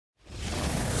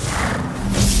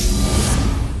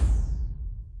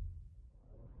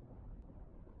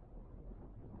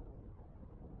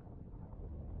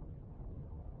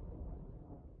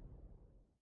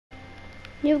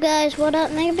You guys, what up?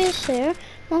 Megabeast here.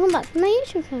 Welcome back to my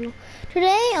YouTube channel.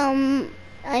 Today, I'm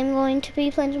going to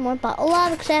be playing some more Battle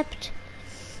Lab, except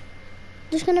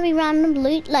there's gonna be random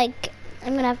loot. Like,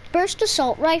 I'm gonna have burst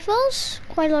assault rifles,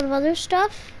 quite a lot of other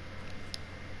stuff.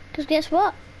 Cause guess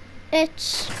what?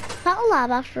 It's Battle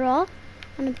Lab after all,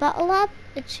 and in Battle Lab,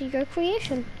 it's your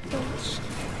creation. So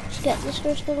let's get this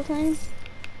first little thing.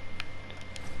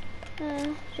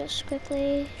 Just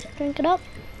quickly drink it up.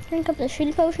 Drink up the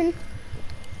shield potion.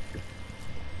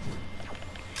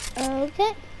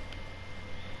 Okay.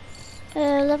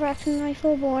 Lever action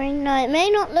rifle, boring. Now, it may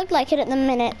not look like it at the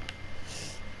minute.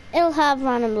 It'll have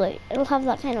random loot. It'll have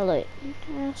that kind of loot.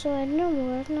 So I know the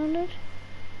word loaded.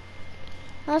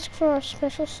 Ask for a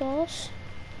special sauce.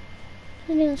 I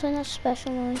didn't even find that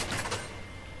special one.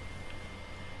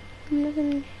 I'm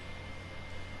looking.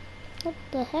 What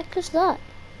the heck is that?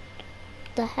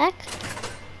 The heck?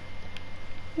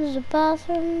 There's a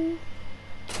bathroom.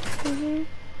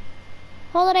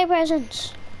 Holiday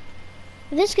presents.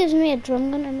 This gives me a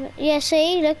drum gun. Yeah,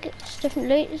 see, look, it's different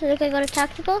loot. So look, I got a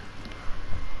tactical.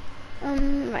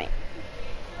 Right.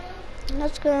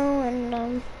 Let's go and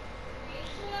I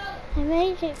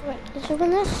may take, right, let's open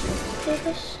this. Take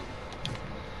this.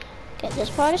 Get this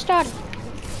party started.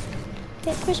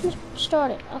 Get Christmas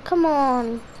started. Oh, come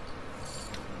on.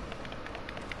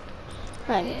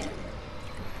 Right.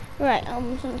 Right,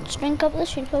 let's drink up the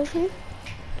shield potion.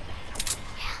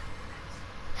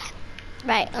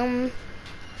 Right,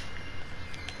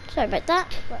 sorry about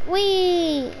that.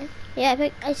 Whee! Yeah,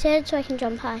 I said so I can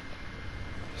jump high.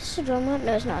 Is this a drum gun?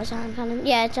 No, it's not. It's a hand cannon.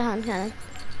 Yeah, it's a hand cannon.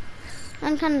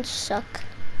 Hand cannons suck.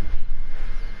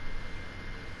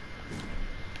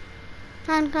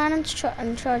 Hand cannons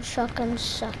and charged shotguns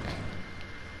suck.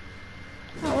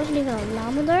 Oh, I wasn't even a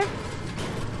llama there.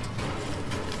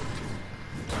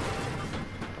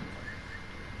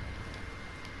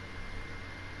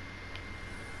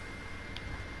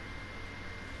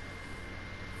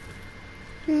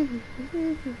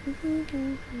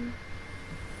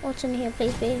 What's in here?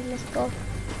 Please be mythical.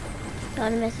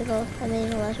 Not a mythical. I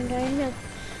mean a legendary. No.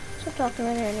 Stop talking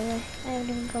about it anyway. I haven't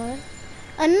even got it.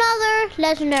 Another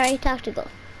legendary tactical.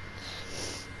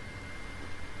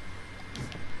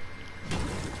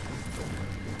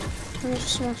 I'm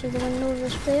just smashing the window of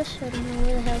this place. I don't know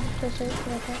where the hell this is.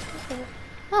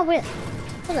 Oh wait.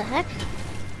 What the heck?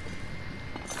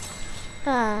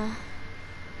 Ah.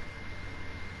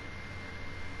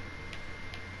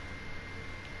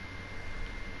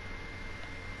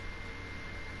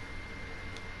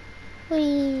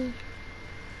 Whee.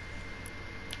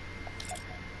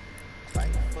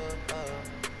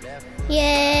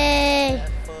 Yay!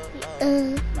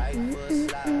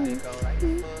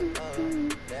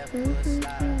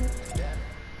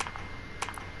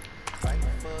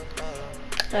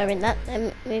 Sorry about that.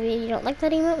 Maybe you don't like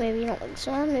that emote, maybe you don't like the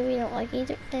song, maybe you don't like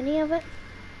any of it.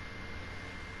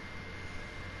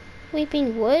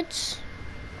 Weeping Woods.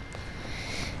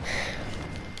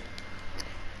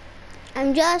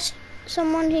 I'm just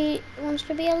someone who wants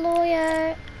to be a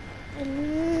lawyer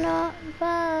and not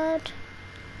bad.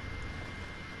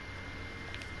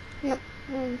 No.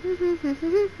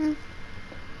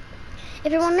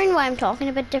 If you're wondering why I'm talking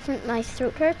a bit different, my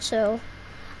throat hurts, so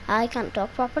I can't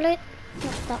talk properly.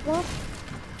 Not that well.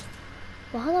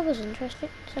 Wow, that was interesting.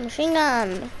 It's a machine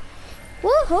gun.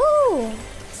 Woohoo!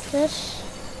 This.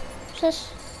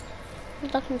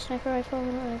 Reduction sniper rifle.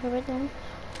 Right then.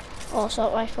 Oh,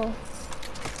 assault rifle.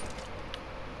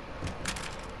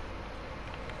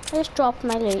 I just dropped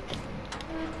my loot.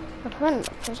 We're preventing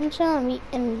a prison cell and we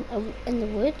in the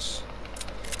woods.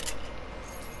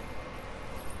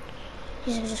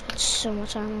 Jeez, I just got so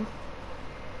much ammo.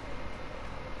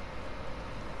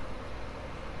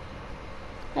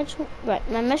 Right,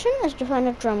 my mission is to find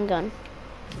a drum gun.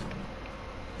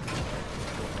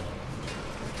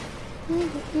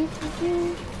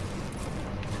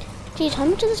 Geez, how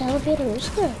much of this elevator is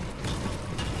there?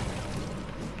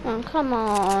 Oh, come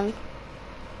on.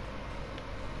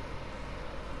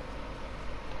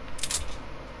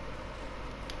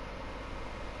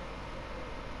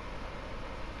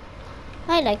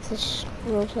 I like this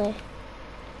roleplay.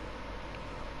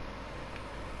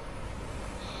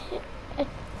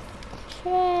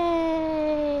 Traced.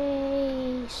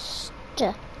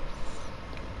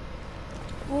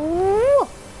 Ooh.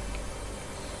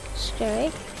 Scary.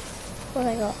 What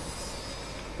have I got?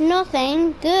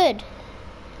 Nothing good.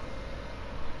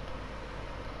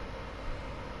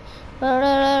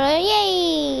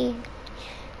 Yay!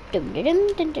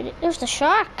 There's the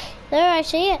shark. There, I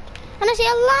see it. And I see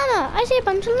a llama. I see a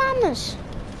bunch of llamas.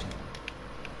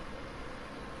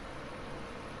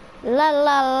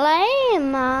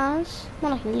 Llamas.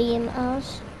 More like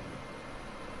llamas.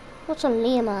 What's a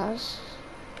llamas?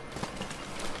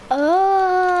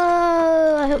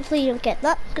 Oh, hopefully you don't get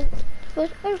that.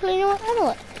 Hopefully you know what? I know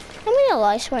what. I'm gonna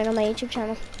live stream on my YouTube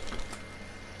channel.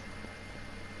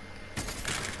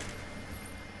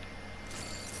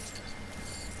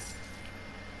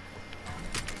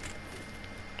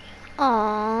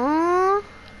 Aww.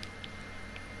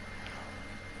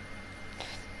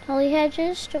 Holly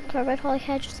hedges. Don't care about holly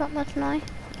hedges that much now.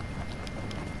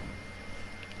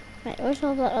 Right, where's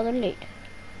all that other loot?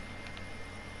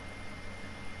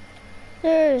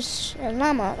 There's a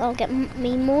llama. That'll get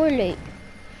me more loot.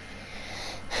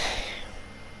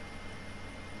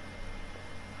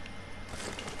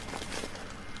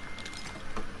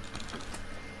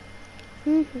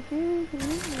 There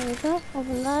we go.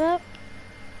 Open that up.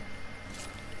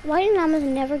 Why do llamas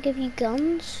never give you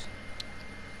guns?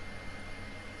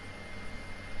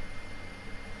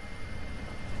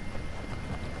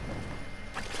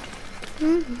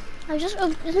 This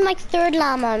is my third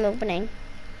llama I'm opening.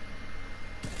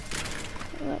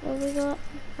 What we got?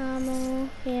 Ammo,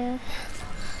 yeah.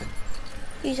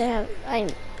 I'm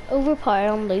overpowered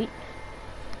on loot.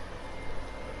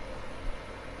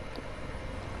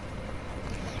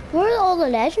 Where are all the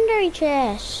legendary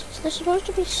chests? They're supposed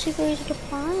to be super easy to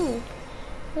find.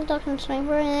 The Duck and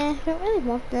Sniper, I don't really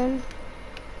want them.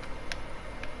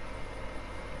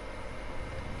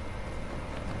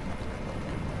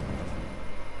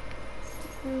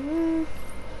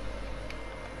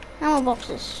 Ammo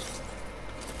boxes.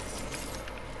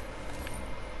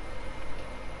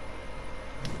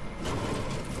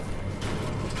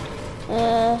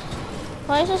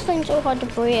 Why is this thing so hard to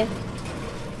break?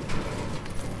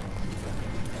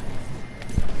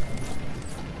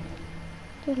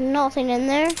 There's nothing in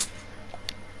there.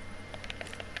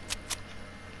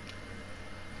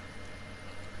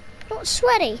 Not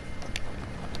sweaty.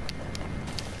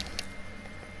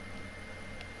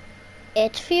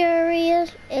 It's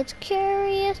furious, it's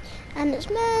curious, and it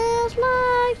smells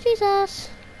like Jesus.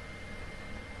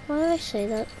 Why did I say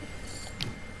that?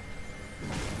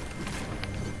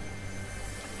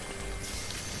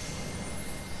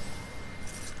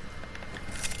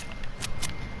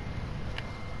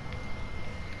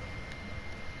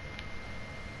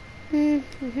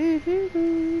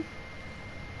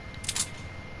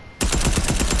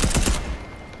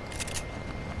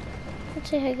 Let's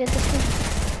see how good this is.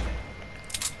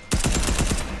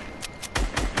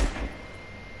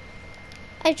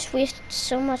 I just wasted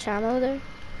so much ammo there.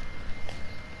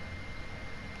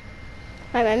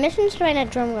 Right, my mission's to find a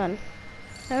drum gun.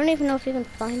 I don't even know if you can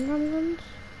find drum guns.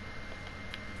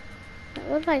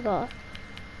 What have I got?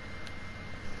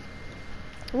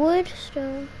 Wood,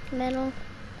 stone, metal,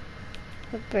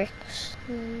 or bricks,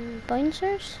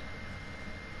 bouncers.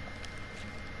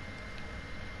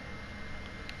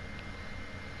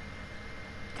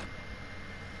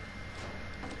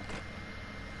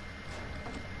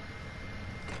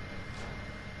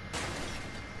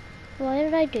 Why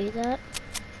did I do that?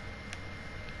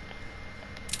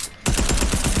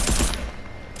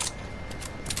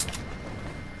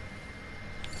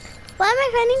 Why am I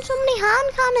finding so many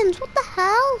hand cannons? What the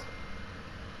hell?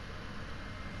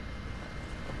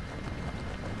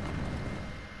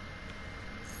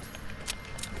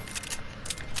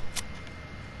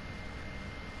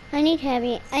 I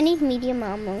need medium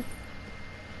ammo.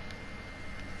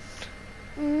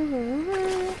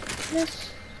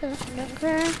 This, don't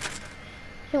care.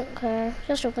 Don't care,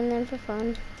 just open them for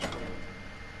fun.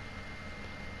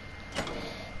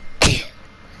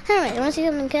 Alright, you wanna see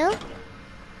something cool?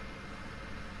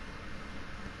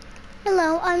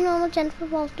 Hello, I'm normal Jennifer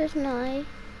Walters now.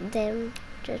 Then,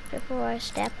 just before I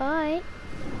step out.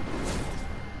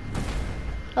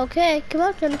 Okay, come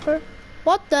on Jennifer.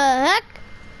 What the heck?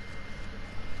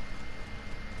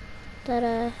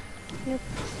 Nope.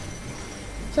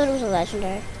 Thought it was a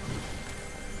legendary.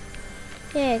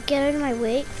 Yeah, get out of my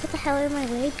way. Get the hell out of my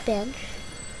way, bench.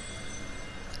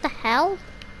 What the hell?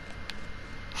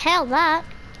 Hell that.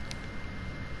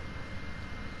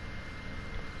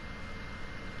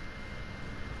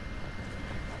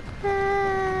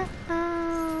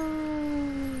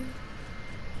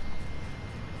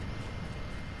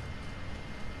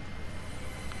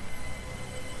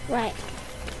 Right.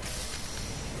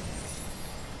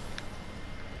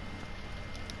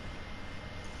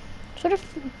 Sort of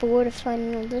bored of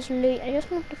finding all this loot. I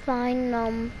just want to find I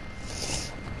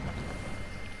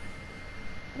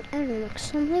don't know, like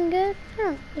something good.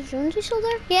 Oh, is Jonesy still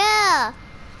there? Yeah.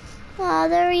 Oh,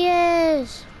 there he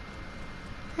is.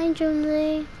 Hi,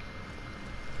 Jonesy.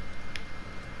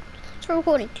 Start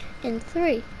recording in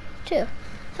 3, too.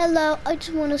 Hello, I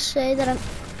just want to say that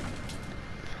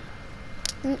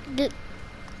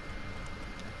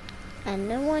and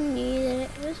no one knew that it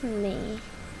was me.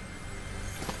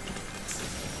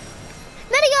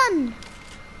 Minigun!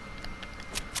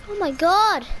 Oh my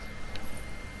god!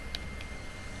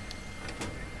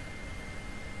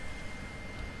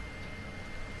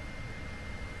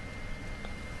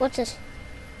 What's this?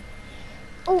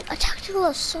 Oh, a tactical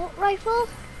assault rifle?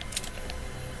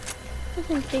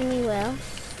 Doesn't do me well.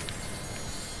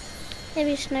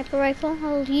 Maybe a sniper rifle.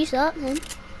 I'll use that then.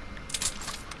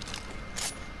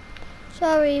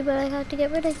 Sorry, but I have to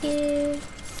get rid of you.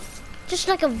 Just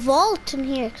like a vault in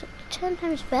here, except 10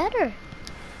 times better.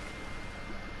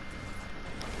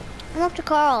 I'm up to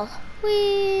Carl.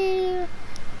 Whee!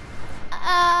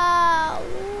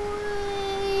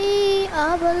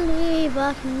 I believe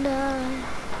I can die.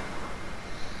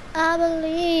 I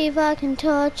believe I can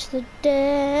touch the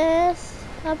death.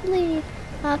 I believe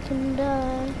I can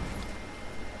die.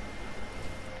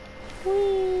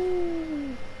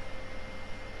 Whee!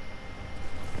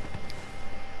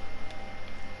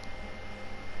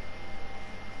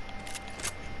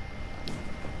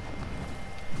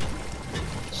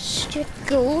 Strip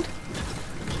gold.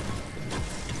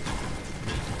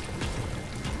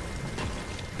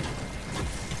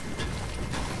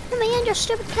 Let me in your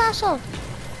stupid castle.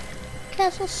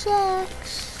 Castle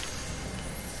sucks.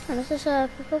 And this is a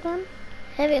purple gun.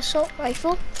 Heavy assault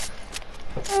rifle.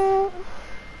 I'll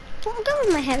go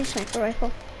with my heavy sniper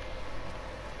rifle.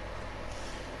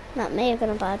 That may have been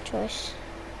a bad choice.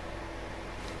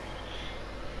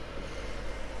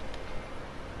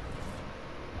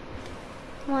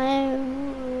 My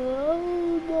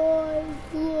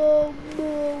slow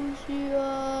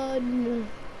motion.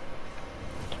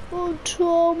 Oh,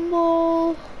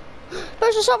 tumble.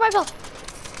 Where's the assault rifle?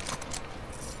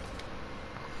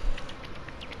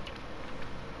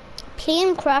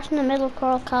 Plane crashed in the middle of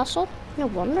Coral Castle. No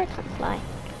wonder I can't fly.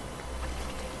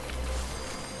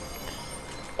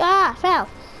 Ah, fell.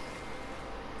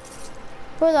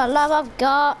 For the love of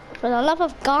God, for the love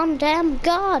of goddamn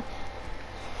God.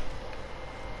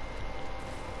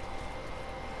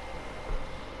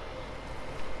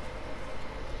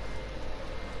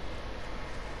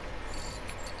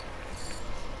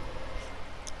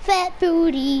 Fat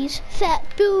booties,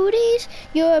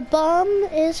 your bum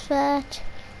is fat.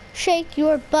 Shake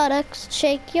your buttocks,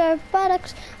 shake your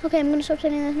buttocks. Okay, I'm gonna stop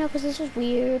saying this now because this is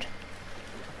weird.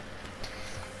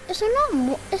 Is there not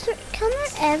more? Can there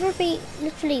ever be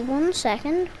literally 1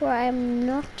 second where I'm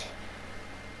not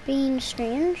being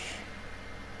strange?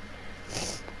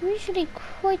 I'm usually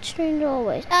quite strange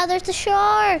always. Ah, there's the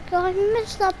shark. Oh, I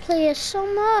miss that place so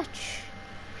much.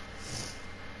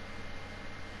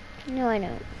 No, I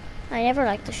know. I never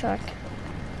liked the shark.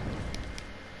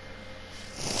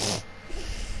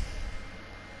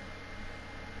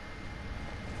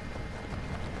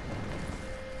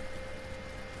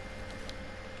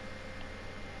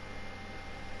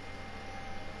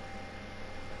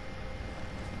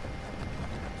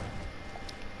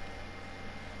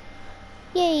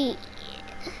 Yay.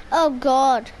 Oh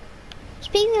God.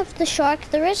 Speaking of the shark,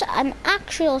 there is an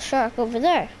actual shark over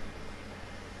there.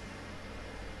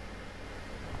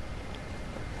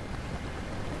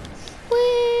 Whee!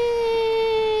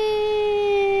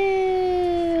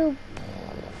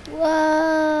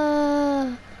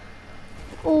 Whoa.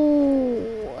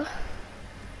 Oh.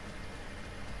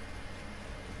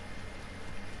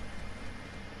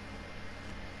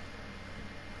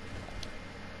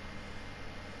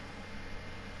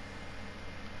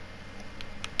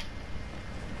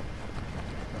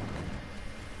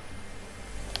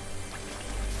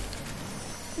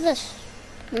 This.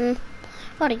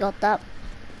 Already got that.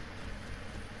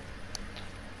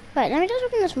 Right, let me just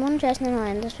open this one chest and then I'll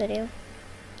end this video.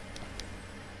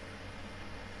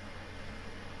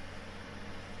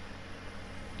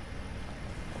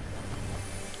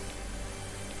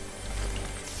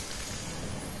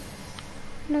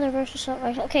 Another burst assault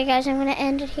rifle. Okay guys, I'm gonna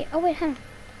end it here. Oh wait, hang on.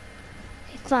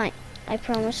 Okay, fine. I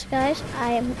promise guys,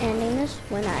 I am ending this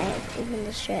when I open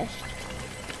this chest.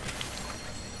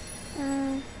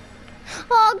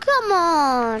 Oh, come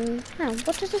on! Oh,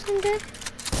 what does this thing do?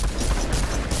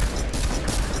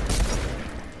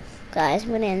 Guys,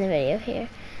 I'm gonna end the video here.